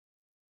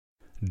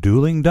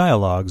Dueling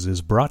Dialogues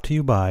is brought to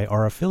you by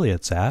our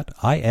affiliates at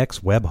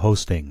IX Web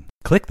Hosting.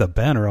 Click the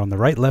banner on the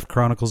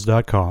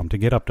rightleftchronicles.com to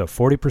get up to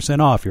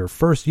 40% off your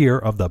first year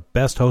of the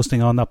best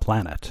hosting on the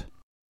planet.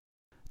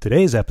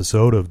 Today's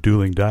episode of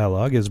Dueling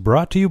Dialogue is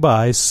brought to you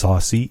by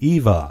Saucy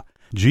Eva.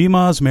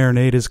 GMA's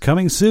marinade is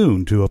coming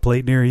soon to a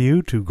plate near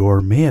you to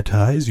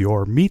gourmetize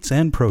your meats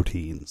and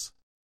proteins.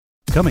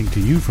 Coming to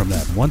you from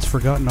that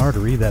once-forgotten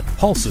artery that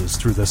pulses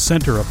through the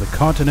center of the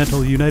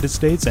continental United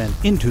States and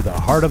into the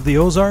heart of the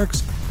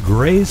Ozarks,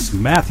 Grace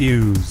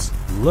Matthews.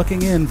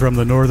 Looking in from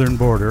the northern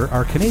border,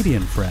 our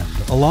Canadian friend,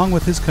 along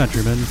with his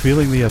countrymen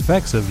feeling the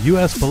effects of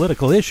U.S.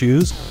 political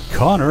issues,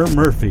 Connor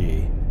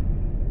Murphy.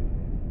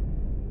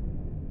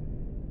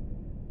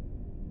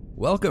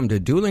 Welcome to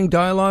Dueling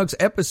Dialogues,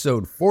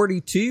 episode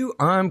 42.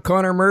 I'm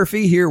Connor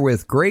Murphy here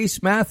with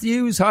Grace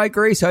Matthews. Hi,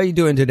 Grace. How you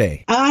doing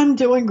today? I'm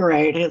doing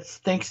great. It's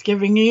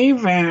Thanksgiving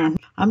Eve, and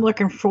I'm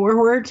looking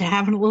forward to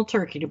having a little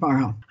turkey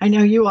tomorrow. I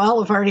know you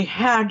all have already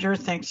had your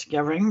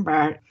Thanksgiving,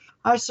 but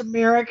us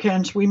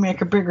Americans, we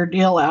make a bigger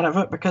deal out of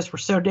it because we're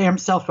so damn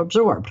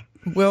self-absorbed.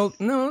 Well,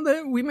 no,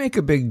 we make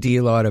a big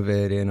deal out of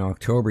it in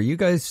October. You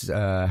guys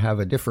have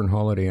a different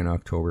holiday in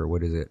October.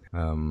 What is it?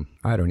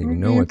 I don't even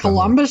know what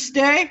Columbus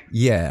Day?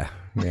 Yeah.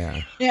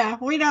 Yeah,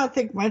 we don't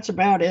think much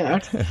about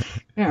it.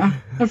 Yeah.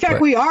 In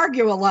fact, we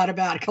argue a lot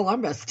about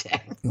Columbus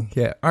Day.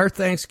 Yeah, our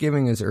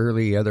Thanksgiving is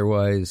early.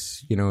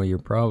 Otherwise, you're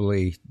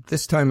probably,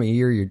 this time of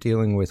year, you're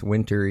dealing with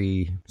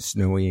wintry,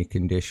 snowy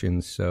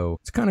conditions. So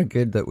it's kind of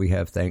good that we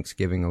have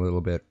Thanksgiving a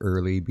little bit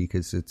early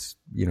because it's,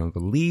 the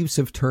leaves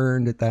have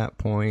turned at that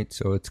point.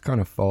 So it's kind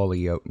of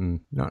fall-y out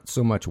and not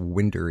so much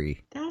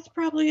wintry. That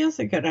probably is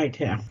a good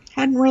idea.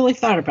 Hadn't really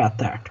thought about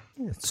that.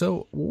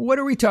 So what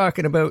are we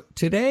talking about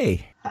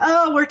today?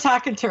 Oh, we're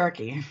talking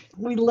turkey.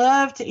 We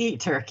love to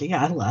eat turkey.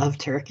 I love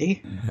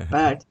turkey,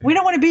 but we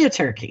don't want to be a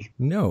turkey.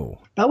 No.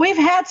 But we've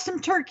had some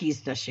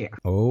turkeys this year.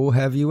 Oh,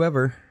 have you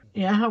ever?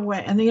 Yeah,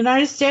 in the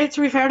United States,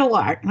 we've had a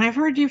lot. And I've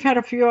heard you've had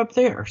a few up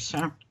there.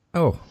 So.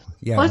 Oh,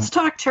 yeah. Let's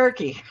talk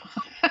turkey.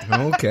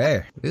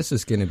 Okay. This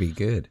is going to be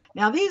good.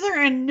 Now, these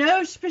are in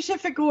no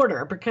specific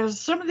order because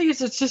some of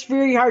these, it's just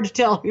very hard to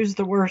tell who's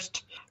the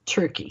worst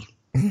turkey.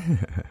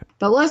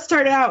 But let's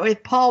start out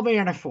with Paul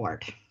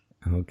Manafort.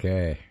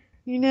 Okay.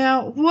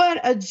 What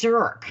a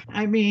jerk.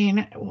 I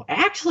mean,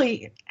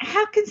 actually,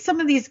 how can some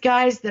of these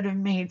guys that have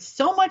made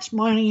so much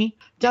money,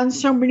 done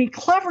so many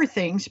clever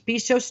things, be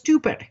so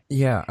stupid?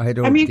 Yeah, I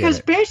don't because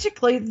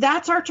basically,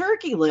 that's our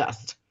turkey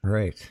list.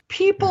 Right.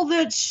 People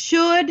that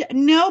should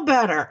know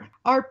better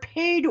are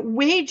paid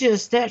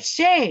wages that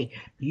say,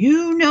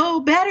 you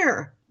know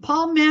better.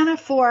 Paul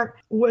Manafort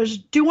was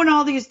doing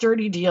all these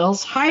dirty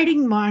deals,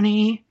 hiding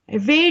money,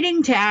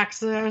 evading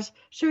taxes.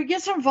 So he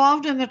gets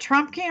involved in the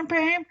Trump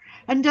campaign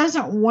and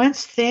doesn't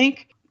once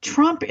think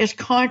Trump is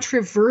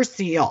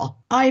controversial.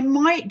 It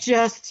might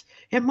just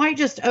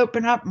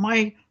open up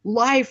my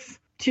life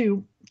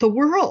to the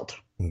world.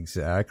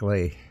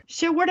 Exactly.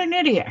 So what an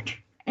idiot.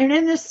 And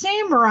in the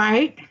same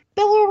right,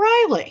 Bill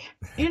O'Reilly,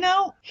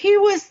 he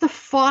was the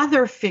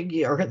father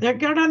figure that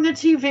got on the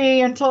TV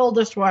and told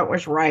us what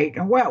was right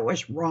and what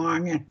was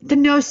wrong and the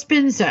no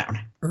spin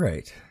zone.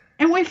 Right.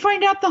 And we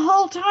find out the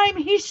whole time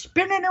he's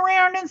spinning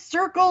around in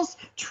circles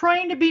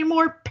trying to be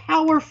more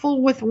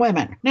powerful with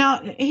women.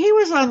 Now, he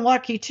was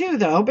unlucky too,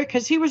 though,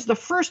 because he was the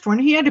first one.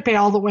 He had to pay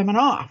all the women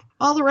off.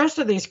 All the rest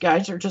of these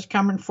guys are just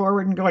coming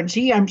forward and going,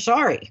 gee, I'm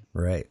sorry.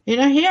 Right.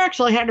 He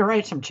actually had to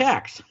write some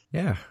checks.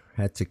 Yeah.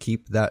 Had to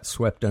keep that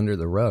swept under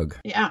the rug.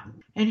 Yeah.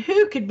 And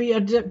who could be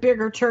a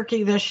bigger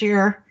turkey this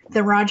year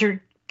than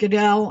Roger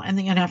Goodell and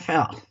the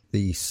NFL?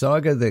 The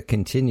saga that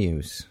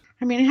continues.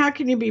 I mean, how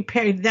can you be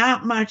paid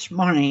that much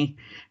money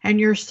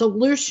and your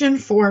solution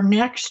for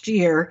next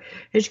year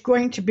is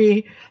going to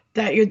be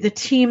that the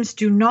teams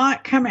do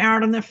not come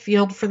out on the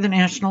field for the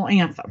national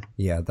anthem?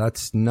 Yeah,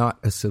 that's not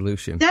a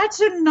solution.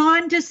 That's a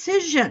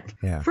non-decision.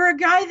 Yeah. For a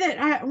guy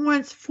that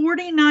wants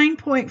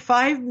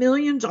 $49.5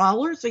 million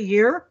a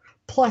year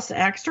plus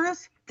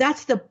extras,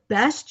 that's the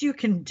best you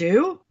can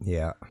do?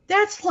 Yeah.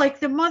 That's like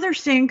the mother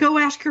saying, go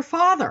ask your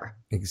father.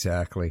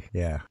 Exactly,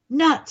 yeah.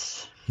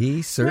 Nuts.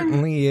 He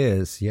certainly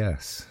is,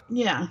 yes.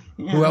 Yeah.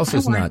 Who else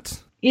is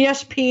nuts?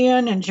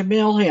 ESPN and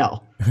Jamil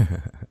Hill.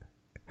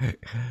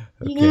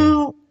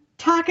 Okay.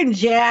 Talking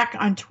Jack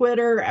on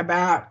Twitter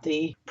about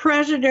the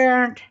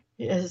president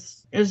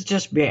is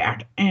just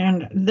bad.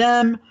 And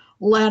them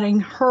letting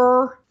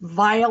her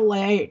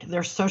violate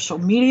their social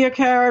media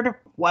code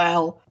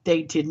while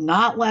they did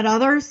not let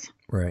others.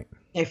 Right.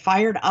 They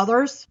fired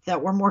others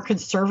that were more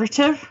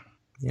conservative.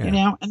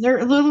 Yeah. And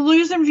they're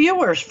losing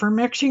viewers for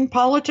mixing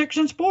politics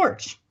and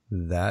sports.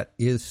 That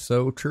is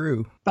so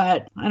true.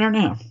 But I don't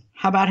know.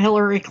 How about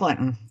Hillary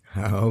Clinton?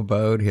 How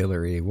about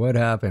Hillary? What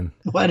happened?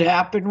 What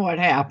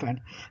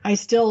happened? I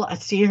still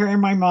see her in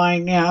my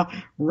mind now,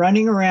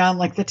 running around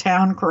like the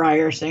town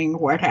crier saying,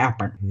 what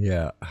happened?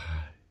 Yeah.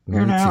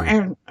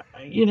 And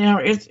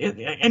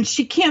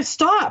she can't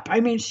stop. I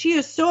mean, she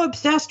is so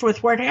obsessed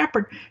with what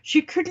happened.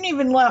 She couldn't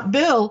even let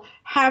Bill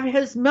have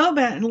his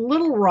moment in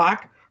Little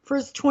Rock for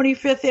his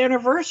 25th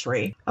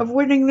anniversary of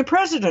winning the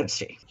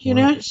presidency. You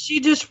know, she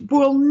just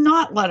will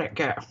not let it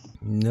go.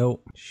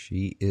 Nope,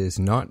 she is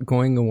not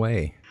going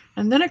away.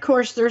 And then, of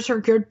course, there's her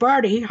good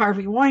buddy,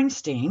 Harvey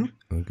Weinstein.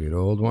 Good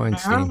old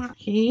Weinstein.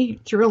 He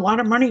threw a lot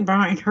of money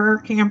behind her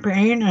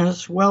campaign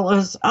as well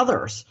as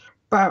others.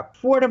 But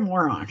what a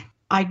moron.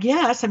 I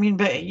guess, I mean,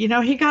 but, you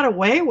know, he got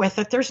away with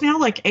it. There's now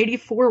like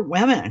 84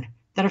 women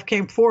that have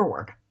came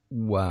forward.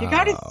 Wow. You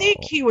got to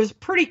think he was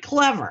pretty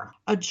clever.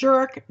 A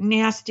jerk,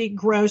 nasty,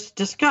 gross,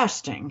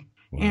 disgusting.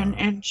 Wow.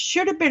 And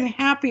should have been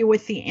happy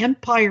with the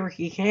empire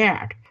he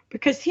had.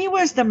 Because he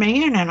was the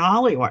man in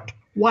Hollywood.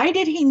 Why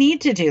did he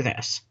need to do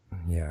this?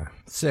 Yeah,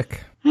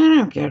 sick. I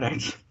don't get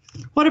it.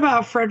 What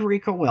about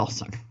Frederica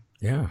Wilson?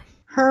 Yeah.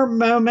 Her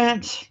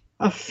moment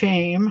of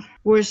fame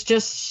was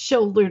just so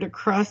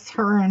ludicrous.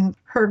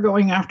 Her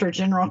going after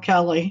General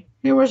Kelly.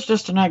 It was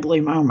just an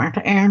ugly moment.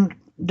 And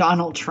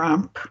Donald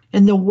Trump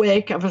in the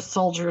wake of a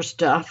soldier's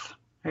death.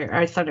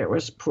 I thought it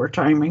was poor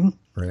timing.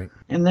 Right.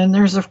 And then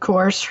there's, of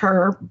course,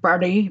 her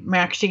buddy,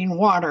 Maxine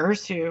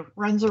Waters, who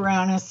runs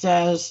around and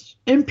says,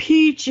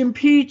 impeach,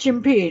 impeach,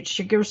 impeach.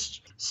 She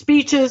gives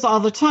speeches all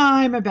the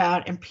time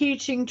about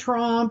impeaching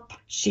Trump.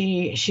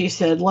 She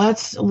said,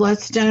 let's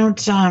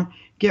don't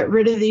get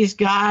rid of these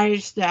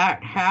guys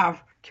that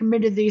have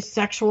committed these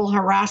sexual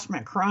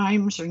harassment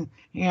crimes and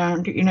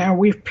you know,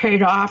 we've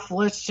paid off.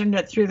 Let's send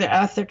it through the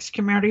ethics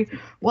committee.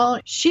 Well,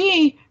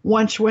 she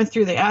once went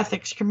through the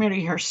ethics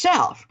committee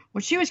herself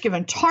when she was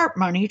given TARP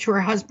money to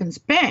her husband's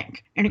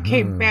bank, and it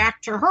came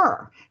back to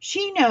her.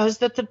 She knows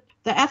that the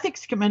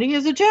ethics committee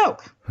is a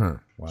joke. Huh.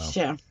 Wow.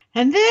 So,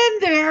 and then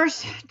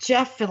there's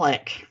Jeff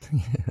Flake.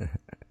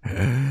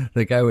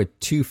 The guy with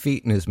 2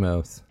 feet in his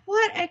mouth.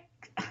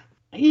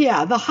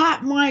 Yeah, the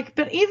hot mic.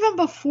 But even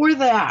before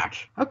that,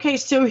 okay,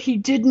 so he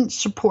didn't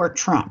support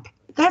Trump.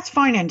 That's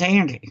fine and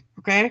dandy,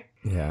 okay?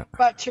 Yeah.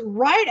 But to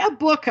write a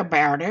book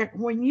about it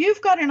when you've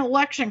got an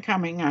election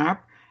coming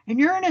up and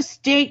you're in a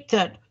state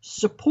that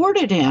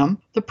supported him,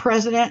 the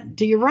president,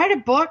 do you write a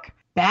book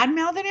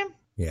bad-mouthing him?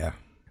 Yeah.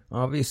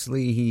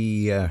 Obviously,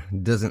 he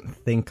doesn't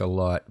think a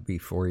lot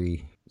before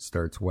he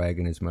starts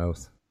wagging his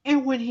mouth.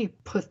 And when he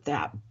put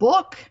that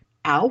book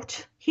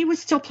out, he was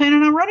still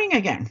planning on running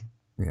again.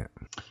 Yeah.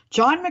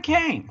 John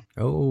McCain.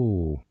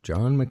 Oh,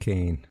 John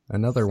McCain.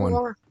 Another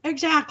one.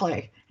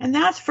 Exactly. And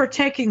that's for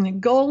taking the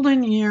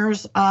golden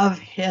years of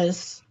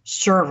his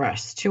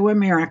service to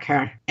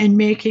America and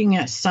making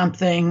it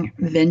something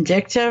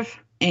vindictive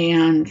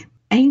and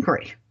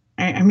angry.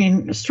 I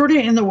mean, sort of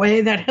in the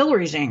way that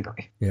Hillary's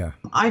angry. Yeah.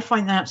 I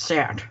find that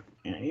sad.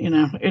 You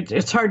know,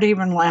 it's hard to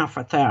even laugh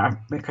at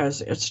that because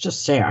it's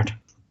just sad.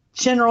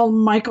 General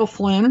Michael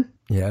Flynn.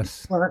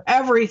 Yes. For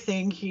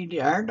everything he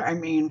did. I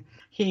mean,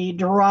 he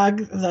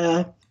drug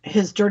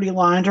his dirty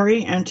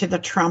laundry into the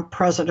Trump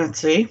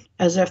presidency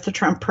as if the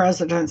Trump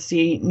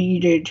presidency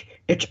needed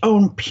its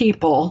own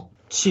people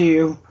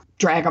to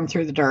drag him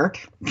through the dirt.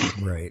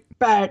 Right.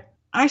 But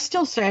I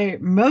still say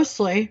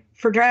mostly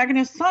for dragging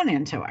his son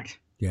into it.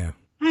 Yeah.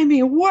 I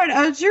mean, what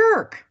a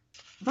jerk.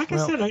 Like I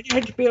said, I'd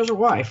hate to be his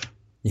wife.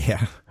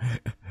 Yeah.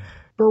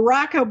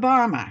 Barack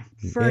Obama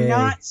for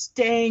not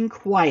staying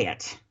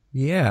quiet.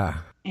 Yeah.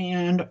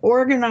 And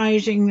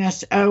organizing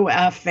this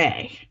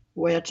OFA,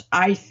 which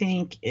I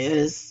think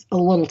is a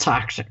little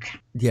toxic.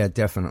 Yeah,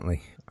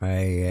 definitely. I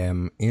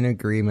am in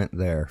agreement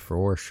there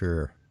for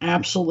sure.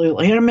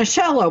 Absolutely. And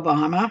Michelle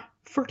Obama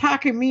for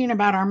talking mean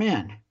about our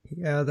men.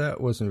 Yeah, that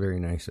wasn't very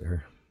nice of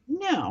her.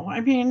 No, I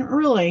mean,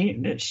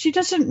 really, she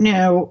doesn't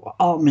know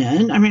all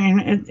men. I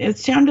mean, it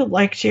sounded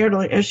like she had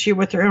an issue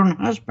with her own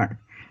husband.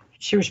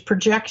 She was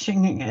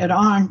projecting it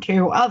on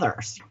to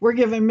others. We're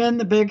giving men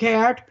the big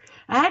head.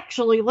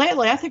 Actually,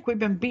 lately, I think we've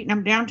been beating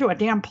them down to a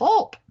damn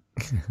pulp.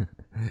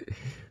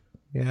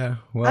 Yeah,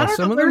 well,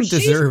 some of them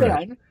deserve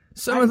it.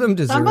 Some of them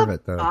deserve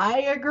it, though. I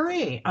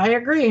agree.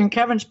 And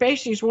Kevin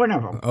Spacey's one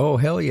of them. Oh,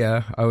 hell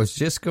yeah. I was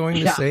just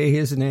going to say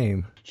his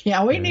name.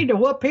 Yeah, we need to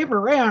whoop him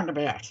around a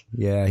bit.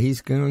 Yeah,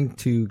 he's going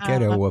to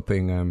get a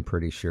whooping, I'm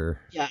pretty sure.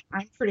 Yeah,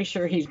 I'm pretty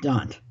sure he's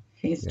done.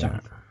 He's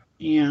done.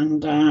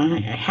 And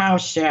how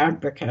sad,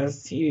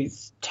 because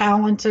he's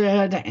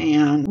talented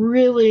and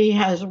really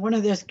has one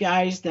of those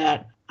guys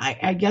that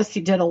I guess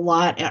he did a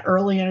lot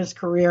early in his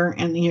career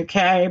in the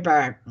UK,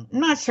 but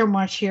not so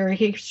much here.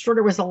 He sort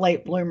of was a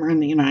late bloomer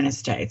in the United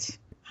States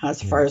as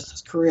far as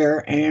his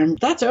career, and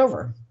that's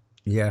over.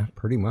 Yeah,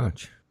 pretty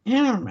much.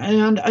 Yeah,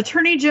 and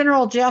Attorney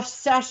General Jeff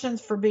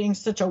Sessions for being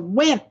such a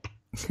wimp,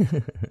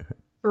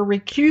 for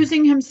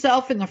recusing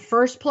himself in the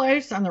first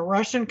place on the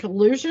Russian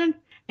collusion,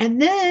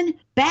 and then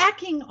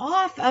backing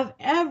off of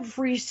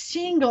every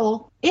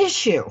single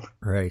issue.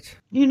 Right.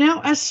 You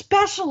know,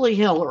 especially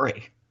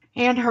Hillary.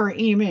 And her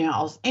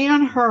emails,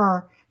 and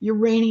her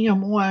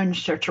Uranium One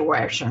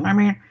situation. I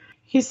mean,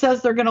 he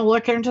says they're going to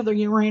look into the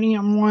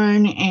Uranium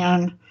One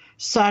and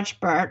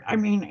such, but, I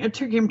mean, it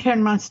took him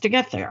 10 months to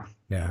get there.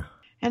 Yeah.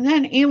 And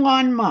then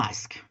Elon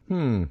Musk.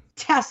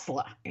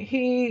 Tesla.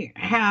 He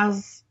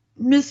has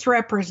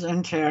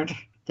misrepresented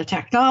the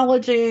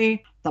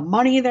technology, the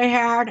money they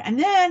had. And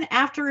then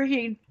after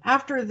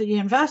the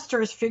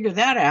investors figure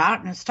that out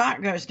and his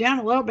stock goes down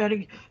a little bit,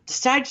 he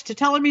decides to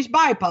tell him he's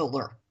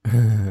bipolar.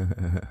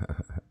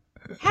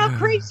 How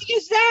crazy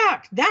is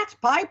that? That's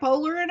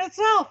bipolar in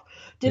itself.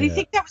 Did he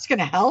think that was going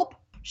to help?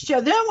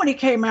 So then when he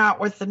came out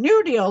with the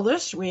New Deal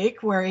this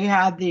week, where he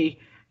had the,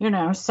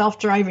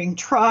 self-driving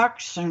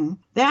trucks and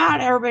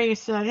that, everybody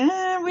said,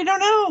 we don't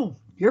know.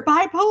 You're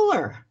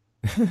bipolar.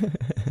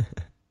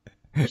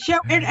 So,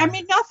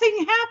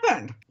 nothing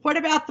happened. What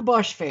about the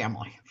Bush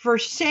family? For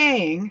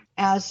saying,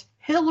 as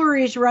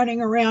Hillary's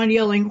running around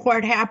yelling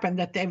what happened,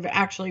 that they've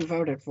actually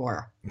voted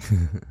for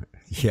her.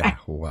 Yeah,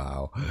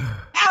 wow.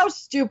 How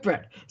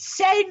stupid.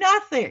 Say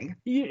nothing.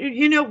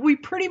 We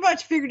pretty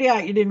much figured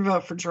out you didn't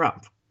vote for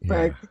Trump. Yeah.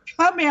 But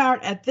come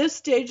out at this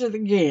stage of the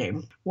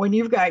game, when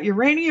you've got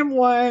Uranium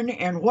One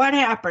and what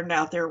happened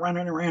out there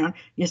running around,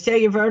 you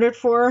say you voted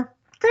for her?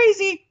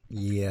 Crazy.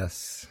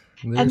 Yes.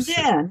 And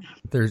then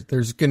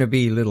there's going to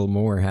be a little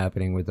more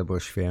happening with the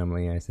Bush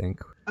family, I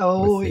think.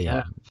 Oh,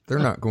 yeah. They're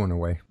not going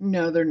away.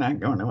 No, they're not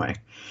going away.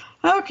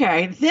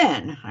 Okay,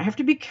 then I have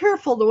to be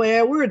careful the way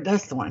I word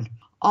this one.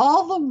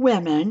 All the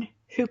women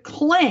who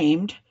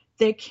claimed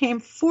they came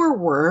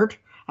forward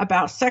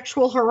about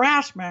sexual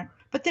harassment,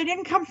 but they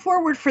didn't come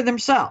forward for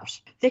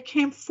themselves. They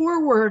came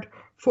forward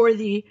for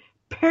the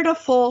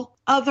pitiful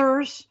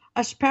others,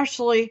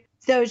 especially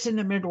those in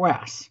the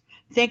Midwest.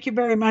 Thank you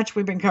very much.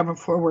 We've been coming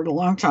forward a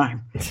long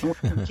time. And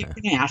we're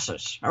kicking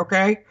asses,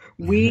 okay?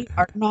 We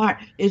are not.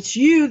 It's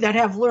you that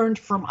have learned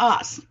from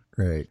us.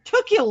 Right.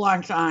 Took you a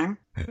long time,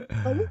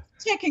 but we're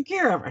taking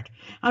care of it.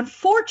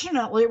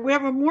 Unfortunately, we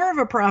have more of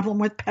a problem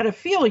with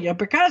pedophilia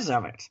because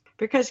of it.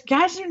 Because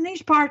guys in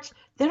these parts,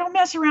 they don't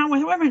mess around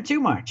with women too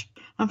much.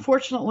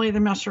 Unfortunately, they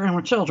mess around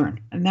with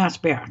children, and that's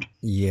bad.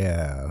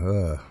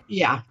 Yeah.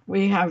 Yeah,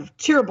 we have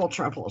terrible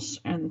troubles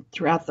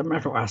throughout the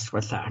Midwest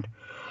with that.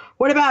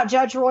 What about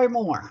Judge Roy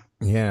Moore?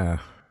 Yeah.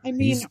 I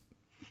mean,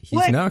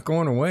 he's not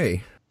going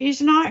away. He's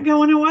not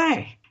going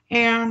away.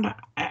 And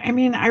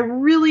I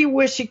really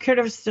wish he could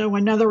have, so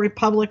another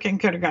Republican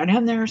could have got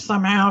in there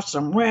somehow,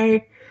 some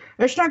way.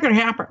 It's not going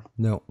to happen.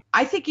 No.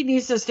 I think he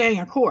needs to stay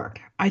in court.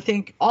 I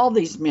think all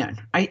these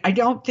men, I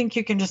don't think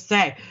you can just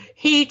say,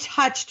 he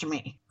touched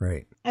me.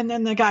 Right. And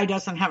then the guy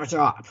doesn't have a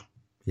job.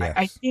 Yes.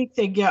 I think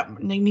they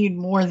need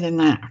more than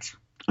that.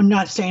 I'm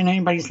not saying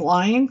anybody's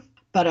lying.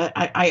 But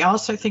I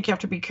also think you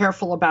have to be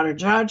careful about a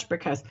judge,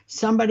 because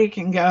somebody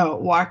can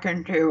walk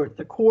into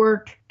the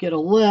court, get a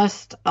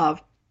list of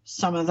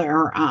some of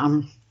their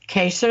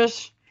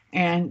cases,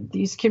 and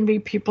these can be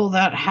people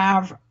that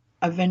have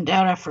a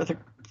vendetta for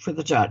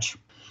the judge.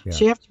 Yeah.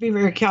 So you have to be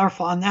very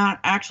careful on that.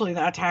 Actually,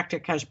 that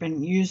tactic has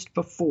been used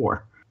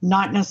before,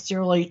 not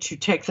necessarily to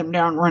take them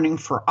down running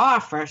for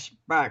office,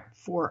 but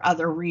for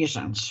other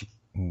reasons.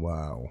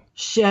 Wow.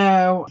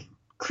 So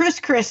Chris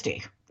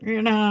Christie,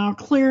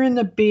 clearing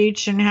the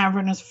beach and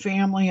having his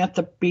family at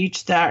the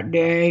beach that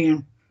day.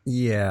 And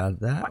yeah,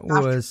 that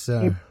was...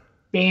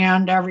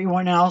 banned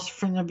everyone else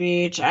from the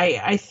beach.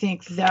 I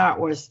think that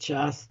was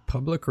just...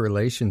 public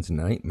relations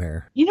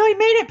nightmare. He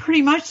made it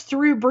pretty much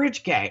through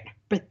Bridgegate,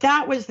 but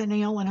that was the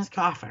nail in his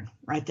coffin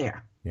right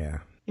there. Yeah.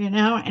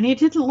 And he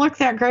didn't look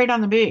that great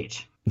on the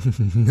beach.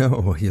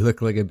 No, he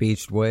looked like a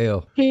beached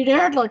whale. He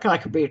did look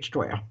like a beached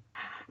whale.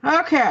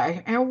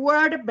 Okay, and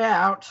what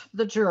about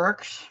the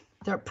jerks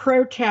that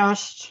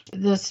protest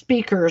the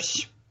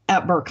speakers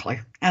at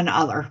Berkeley and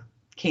other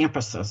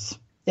campuses?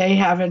 They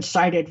have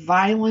incited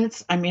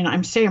violence.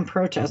 I'm saying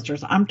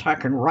protesters. I'm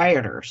talking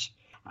rioters.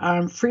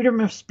 Freedom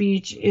of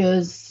speech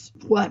is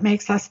what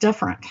makes us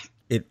different.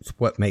 It's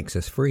what makes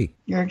us free.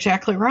 You're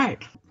exactly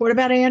right. What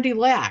about Andy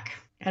Lack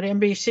at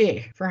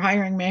NBC for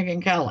hiring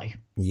Megyn Kelly?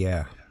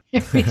 Yeah.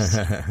 That's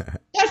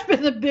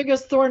been the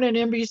biggest thorn in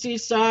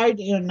NBC's side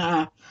in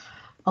a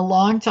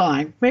long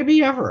time,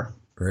 maybe ever.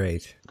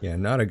 Right. Yeah,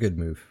 not a good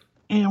move.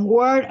 And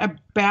what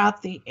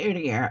about the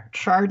idiot,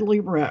 Charlie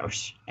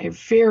Rose, a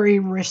very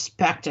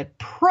respected,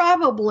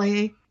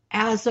 probably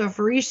as of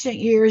recent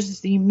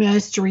years, the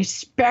most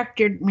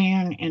respected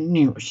man in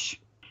news.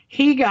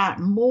 He got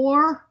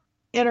more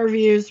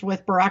interviews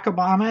with Barack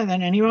Obama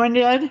than anyone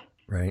did.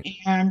 Right.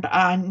 And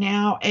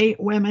now 8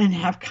 women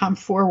have come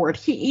forward.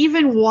 He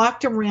even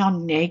walked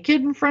around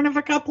naked in front of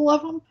a couple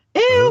of them.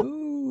 Ew!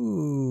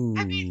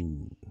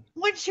 Ooh.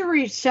 Once you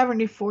reach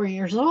 74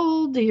 years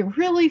old, do you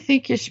really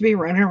think you should be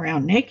running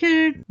around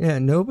naked? Yeah,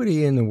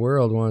 nobody in the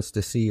world wants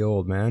to see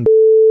old man.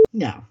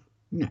 No.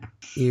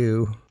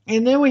 Ew.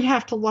 And then we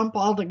have to lump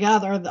all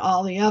together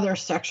all the other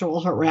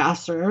sexual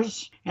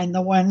harassers and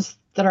the ones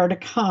that are to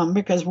come,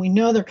 because we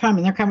know they're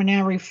coming. They're coming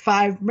every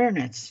 5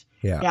 minutes.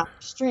 Yeah.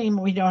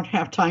 Downstream, we don't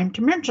have time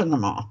to mention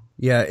them all.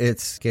 Yeah,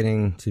 it's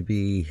getting to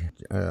be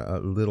a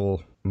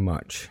little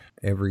much.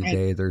 Every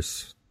day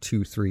there's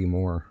 2-3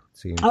 more, it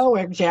seems. Oh,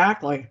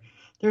 exactly.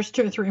 There's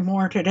 2 or 3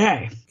 more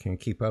today. Can't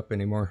keep up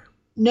anymore.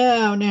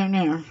 No.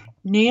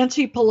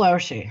 Nancy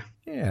Pelosi.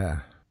 Yeah.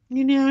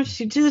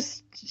 She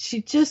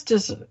just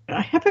is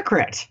a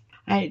hypocrite.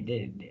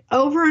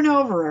 Over and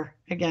over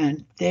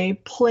again, they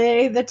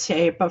play the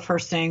tape of her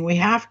saying, we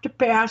have to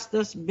pass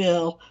this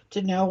bill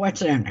to know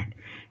what's in it.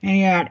 And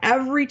yet,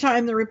 every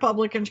time the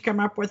Republicans come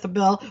up with a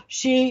bill,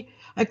 she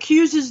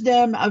accuses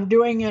them of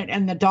doing it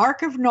in the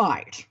dark of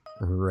night.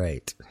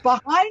 Right.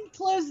 Behind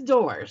closed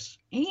doors.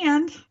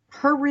 And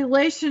her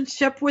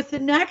relationship with the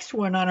next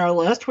one on our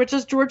list, which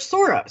is George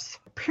Soros.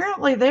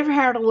 Apparently, they've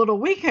had a little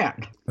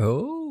weekend.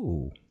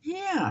 Oh.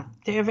 Yeah,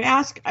 they have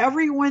asked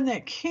everyone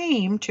that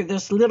came to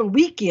this little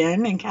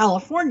weekend in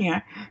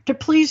California to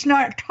please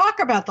not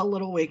talk about the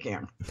little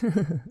weekend.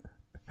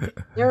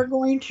 They're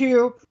going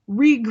to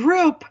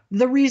regroup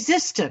the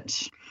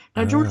resistance.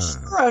 Now, George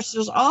Soros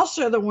is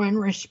also the one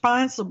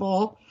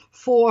responsible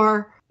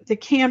for the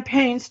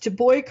campaigns to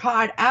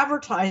boycott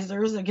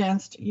advertisers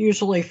against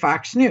usually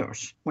Fox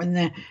News,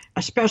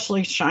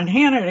 especially Sean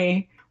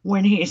Hannity,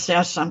 when he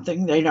says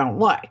something they don't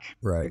like.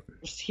 Right.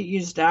 He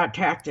used that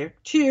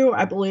tactic too,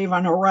 I believe,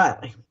 on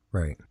O'Reilly.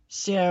 Right.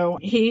 So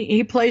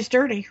he plays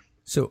dirty.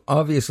 So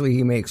obviously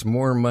he makes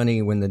more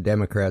money when the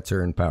Democrats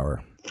are in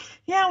power.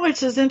 Yeah,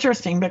 which is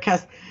interesting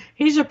because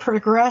he's a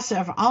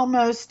progressive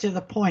almost to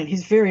the point.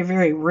 He's very,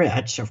 very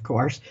rich, of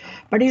course,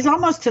 but he's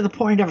almost to the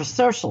point of a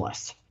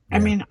socialist. I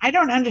mean, I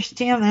don't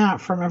understand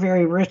that from a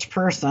very rich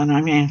person.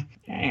 I mean,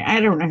 I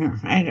don't know.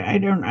 I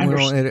don't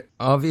understand. Well, it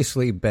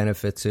obviously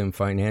benefits him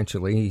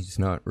financially. He's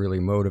not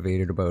really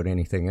motivated about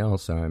anything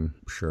else, I'm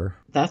sure.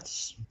 That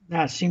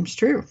seems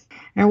true.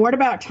 And what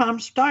about Tom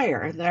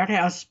Steyer? That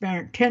has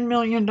spent $10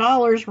 million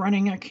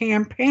running a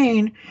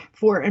campaign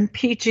for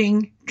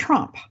impeaching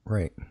Trump.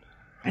 Right.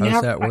 And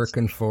how's that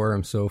working for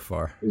him so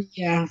far?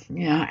 Yeah.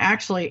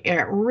 Actually,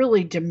 it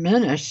really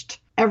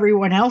diminished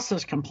everyone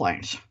else's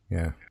complaints.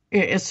 Yeah.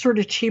 It sort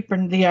of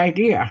cheapened the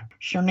idea.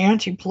 So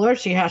Nancy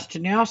Pelosi has to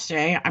now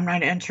say, I'm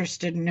not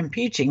interested in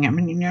impeaching him.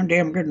 And you know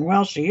damn good and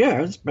well she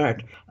is.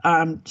 But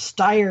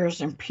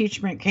Steyer's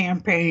impeachment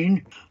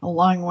campaign,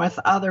 along with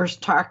others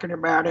talking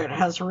about it,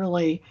 has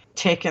really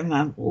taken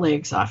the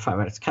legs off of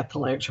it. It's cut the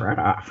legs right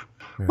off.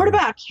 Yeah. What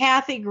about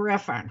Kathy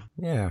Griffin?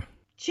 Yeah.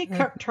 She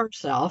cooked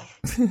herself.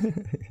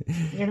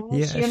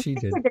 Yeah, she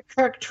did. To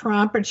cook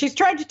Trump, and she's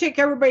tried to take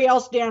everybody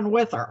else down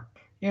with her.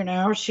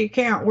 She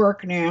can't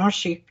work now.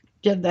 She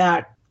did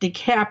that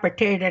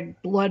decapitated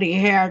bloody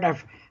head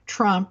of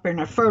Trump in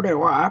a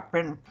photo op.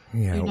 And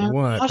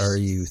what are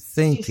you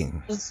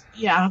thinking?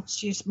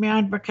 She's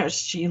mad because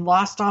she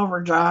lost all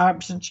her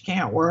jobs and she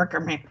can't work. I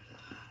mean,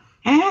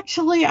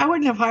 actually, I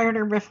wouldn't have hired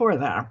her before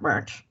that,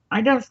 but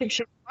I don't think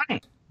she's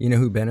funny. You know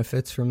who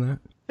benefits from that?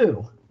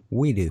 Who?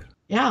 We do.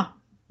 Yeah,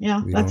 we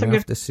that's don't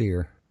have to see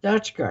her.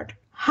 That's good.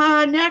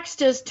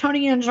 Next is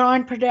Tony and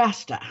John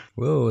Podesta.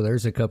 Whoa,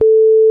 there's a couple.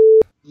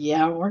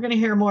 Yeah, we're going to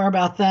hear more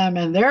about them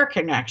and their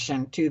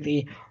connection to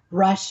the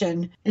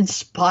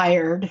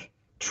Russian-inspired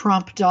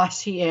Trump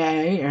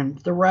dossier and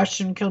the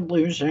Russian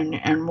collusion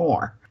and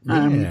more.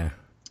 Yeah.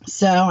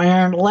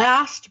 And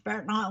last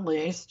but not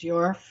least,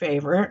 your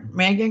favorite,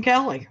 Megyn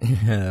Kelly.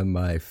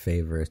 My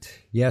favorite.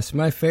 Yes,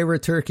 my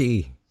favorite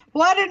turkey.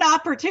 What an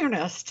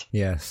opportunist.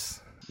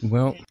 Yes.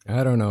 Well,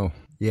 I don't know.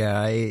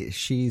 Yeah,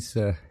 she's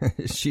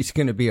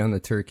going to be on the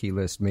turkey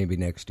list maybe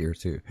next year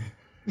too.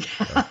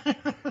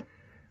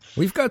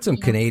 We've got some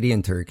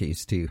Canadian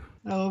turkeys, too.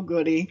 Oh,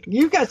 goody.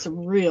 You've got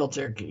some real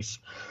turkeys.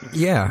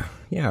 Yeah,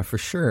 for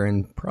sure.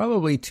 And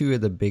probably two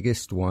of the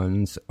biggest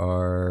ones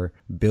are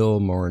Bill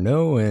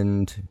Morneau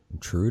and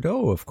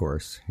Trudeau, of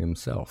course,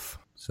 himself.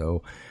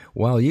 So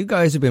while you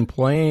guys have been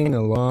playing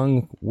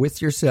along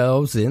with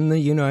yourselves in the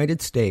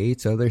United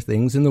States, other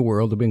things in the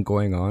world have been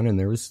going on, and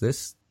there was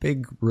this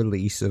big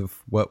release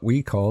of what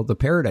we call the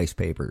Paradise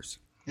Papers.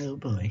 Oh,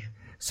 boy.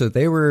 So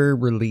they were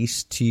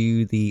released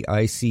to the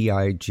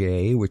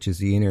ICIJ, which is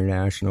the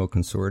International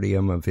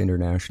Consortium of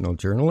International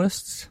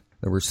Journalists.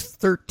 There was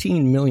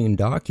 13 million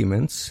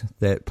documents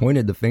that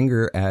pointed the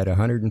finger at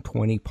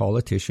 120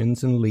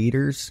 politicians and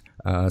leaders,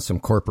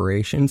 some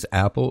corporations,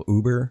 Apple,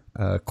 Uber.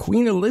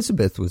 Queen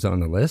Elizabeth was on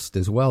the list,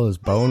 as well as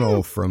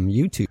Bono from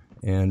YouTube.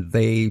 And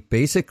they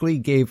basically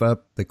gave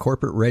up the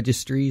corporate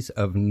registries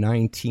of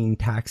 19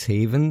 tax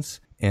havens,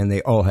 and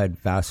they all had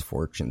vast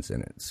fortunes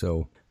in it.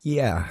 So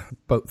yeah,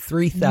 about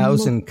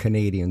 3,000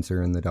 Canadians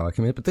are in the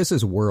document, but this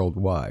is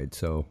worldwide,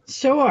 so.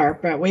 Sure,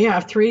 but we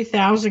have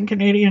 3,000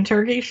 Canadian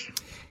turkeys?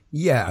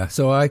 Yeah,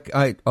 so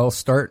I'll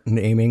start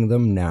naming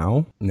them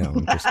now. No,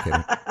 I'm just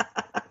kidding.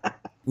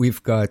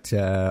 We've got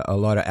a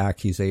lot of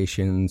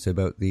accusations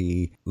about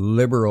the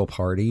Liberal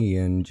Party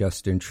and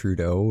Justin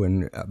Trudeau,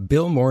 and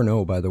Bill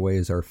Morneau, by the way,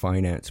 is our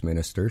finance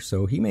minister,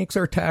 so he makes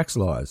our tax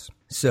laws.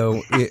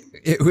 So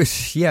it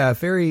was,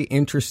 very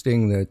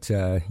interesting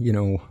that,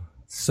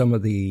 some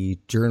of the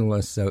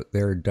journalists out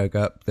there dug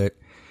up that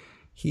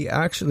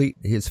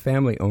his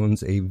family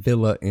owns a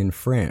villa in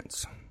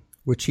France,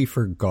 which he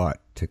forgot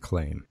to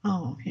claim.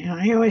 Oh, yeah,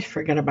 I always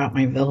forget about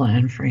my villa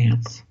in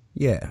France.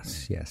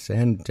 Yes.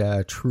 And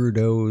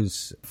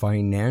Trudeau's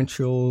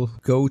financial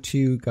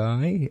go-to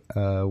guy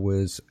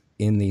was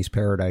in these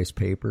Paradise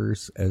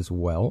Papers as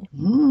well.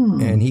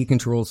 And he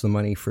controls the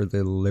money for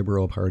the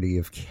Liberal Party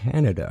of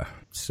Canada.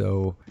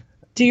 So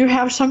Do you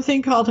have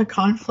something called a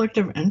conflict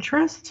of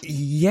interest?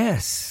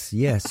 Yes.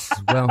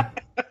 Well,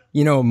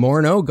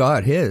 Morneau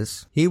got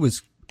his. He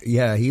was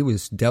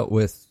dealt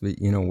with,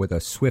 with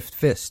a swift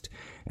fist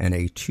and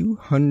a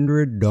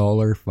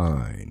 $200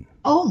 fine.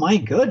 Oh, my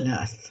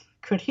goodness.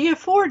 Could he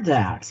afford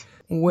that?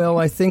 Well,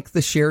 I think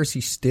the shares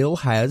he still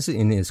has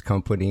in his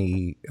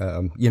company,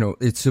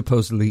 it's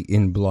supposedly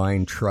in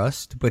blind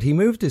trust, but he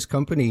moved his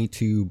company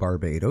to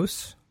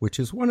Barbados, which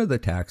is one of the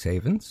tax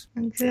havens.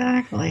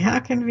 Exactly.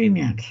 How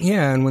convenient.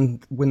 Yeah,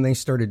 and when they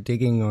started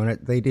digging on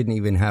it, they didn't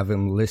even have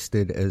him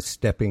listed as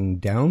stepping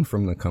down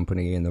from the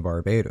company in the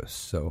Barbados.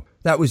 So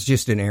that was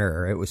just an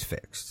error. It was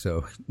fixed.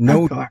 So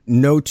no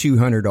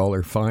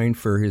 $200 fine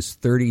for his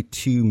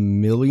 $32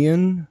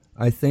 million,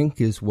 I think,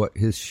 is what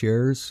his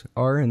shares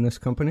are in this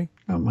company.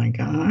 Oh, my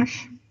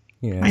gosh.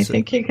 Yeah, I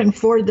think he can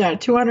afford that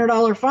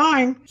 $200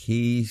 fine.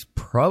 He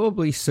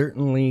probably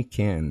certainly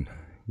can.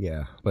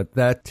 Yeah, but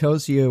that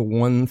tells you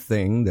one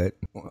thing, that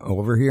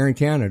over here in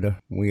Canada,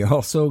 we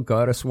also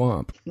got a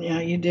swamp. Yeah,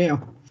 you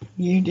do.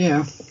 You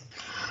do.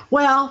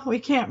 Well, we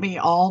can't be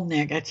all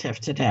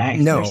negative today.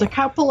 No. There's a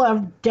couple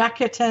of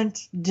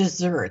decadent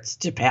desserts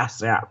to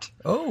pass out.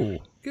 Oh,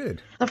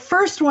 good. The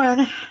first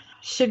one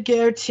should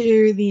go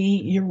to the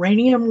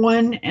Uranium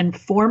One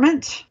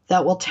informant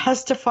that will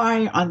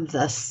testify on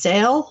the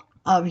sale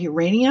of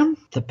uranium,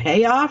 the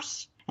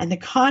payoffs, and the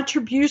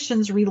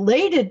contributions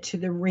related to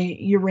the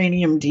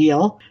uranium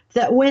deal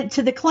that went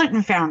to the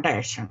Clinton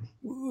Foundation.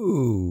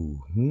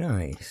 Ooh,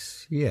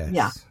 nice. Yes.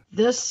 Yeah.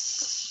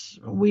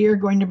 We are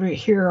going to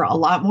hear a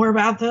lot more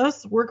about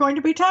this. We're going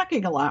to be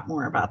talking a lot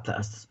more about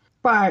this.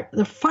 But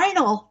the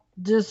final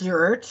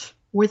dessert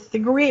with the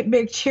great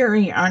big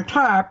cherry on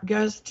top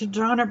goes to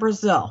Donna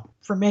Brazil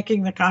for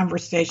making the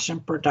conversation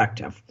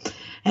productive.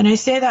 And I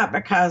say that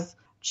because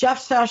Jeff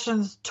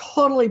Sessions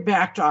totally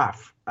backed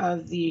off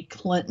of the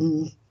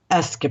Clinton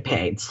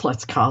escapades,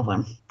 let's call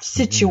them,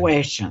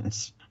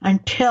 situations,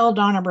 until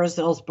Donna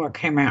Brazil's book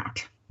came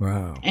out.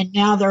 Wow. And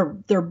now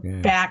they're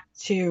back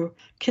to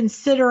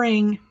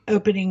considering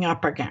opening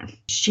up again.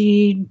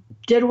 She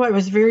did what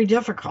was very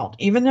difficult,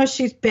 even though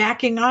she's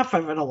backing off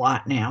of it a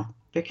lot now,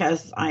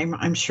 because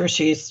I'm sure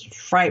she's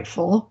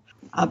frightful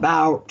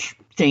about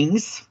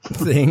things.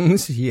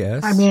 Things,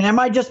 yes. I mean, it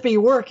might just be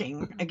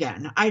working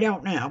again. I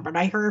don't know. But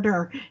I heard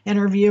her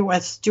interview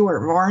with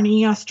Stuart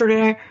Varney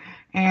yesterday,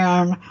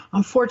 and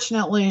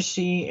unfortunately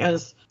she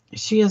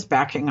is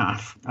backing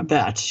off a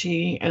bit.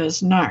 She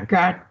has not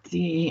got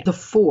the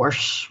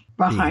force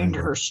behind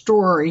her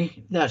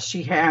story that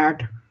she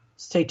had,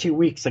 say, 2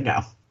 weeks ago.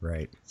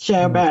 Right.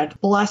 So,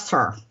 but bless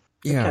her.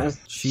 Yeah,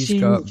 she's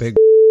got big...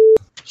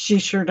 She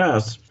sure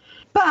does.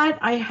 But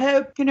I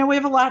hope, we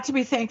have a lot to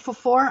be thankful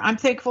for. I'm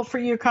thankful for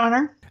you,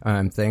 Connor.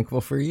 I'm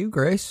thankful for you,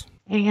 Grace.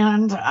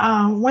 And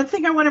one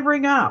thing I want to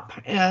bring up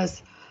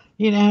is,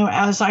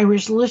 as I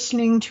was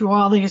listening to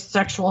all these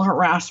sexual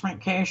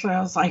harassment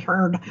cases, I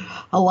heard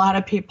a lot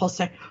of people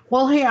say,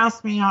 well, he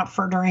asked me out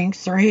for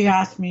drinks, or he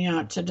asked me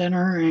out to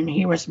dinner, and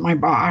he was my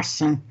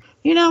boss. And,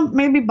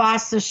 maybe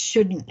bosses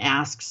shouldn't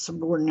ask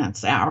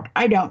subordinates out.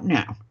 I don't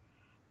know.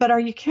 But are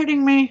you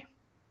kidding me?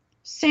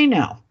 Say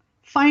no.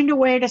 Find a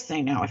way to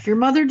say no. If your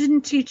mother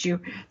didn't teach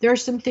you, there are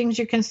some things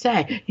you can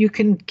say. You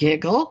can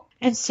giggle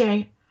and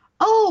say,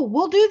 oh,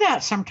 we'll do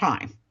that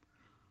sometime.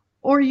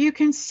 Or you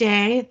can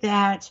say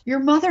that your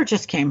mother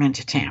just came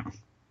into town.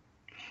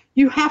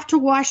 You have to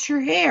wash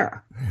your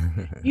hair.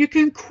 You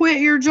can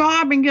quit your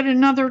job and get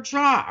another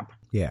job.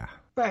 Yeah.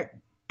 But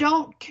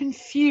don't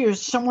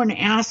confuse someone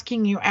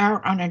asking you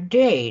out on a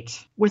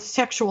date with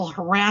sexual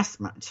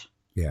harassment.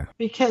 Yeah.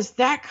 Because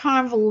that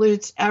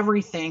convolutes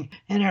everything,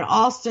 and it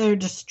also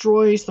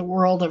destroys the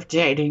world of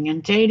dating,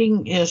 and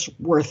dating is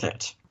worth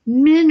it.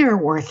 Men are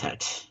worth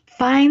it.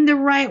 Find the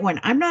right one.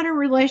 I'm not a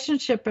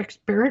relationship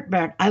expert,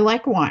 but I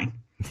like wine.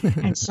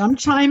 And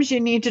sometimes you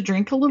need to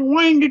drink a little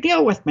wine to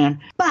deal with men.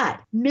 But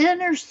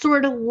men are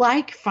sort of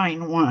like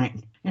fine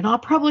wine. And I'll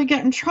probably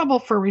get in trouble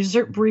for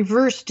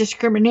reverse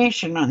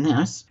discrimination on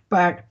this.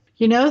 But,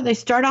 they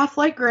start off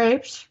like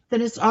grapes.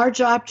 Then it's our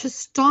job to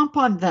stomp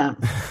on them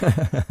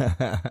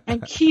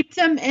and keep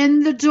them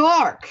in the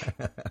dark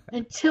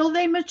until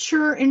they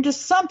mature into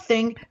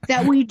something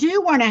that we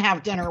do want to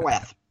have dinner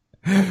with.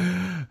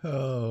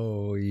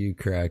 Oh, you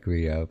crack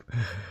me up.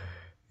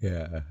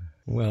 Yeah.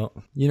 Well,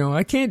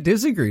 I can't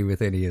disagree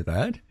with any of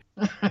that.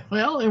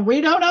 Well,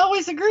 we don't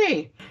always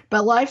agree,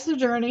 but life's a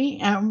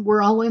journey and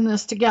we're all in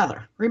this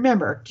together.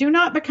 Remember, do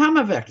not become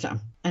a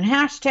victim, and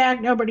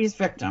hashtag nobody's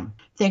victim.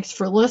 Thanks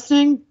for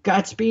listening.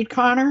 Godspeed,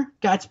 Connor.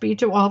 Godspeed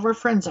to all of our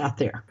friends out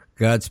there.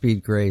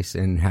 Godspeed, Grace,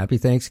 and happy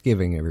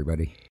Thanksgiving,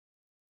 everybody.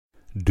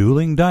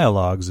 Dueling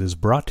Dialogues is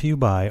brought to you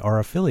by our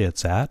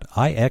affiliates at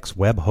IX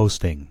Web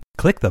Hosting.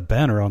 Click the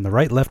banner on the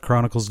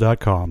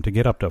rightleftchronicles.com to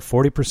get up to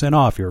 40%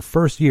 off your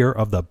first year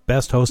of the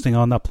best hosting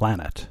on the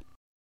planet.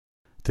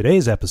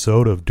 Today's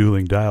episode of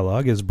Dueling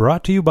Dialogue is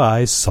brought to you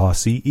by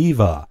Saucy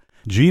Eva.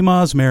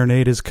 GMA's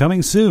marinade is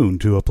coming soon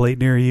to a plate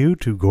near you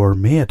to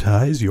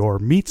gourmetize your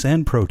meats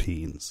and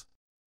proteins.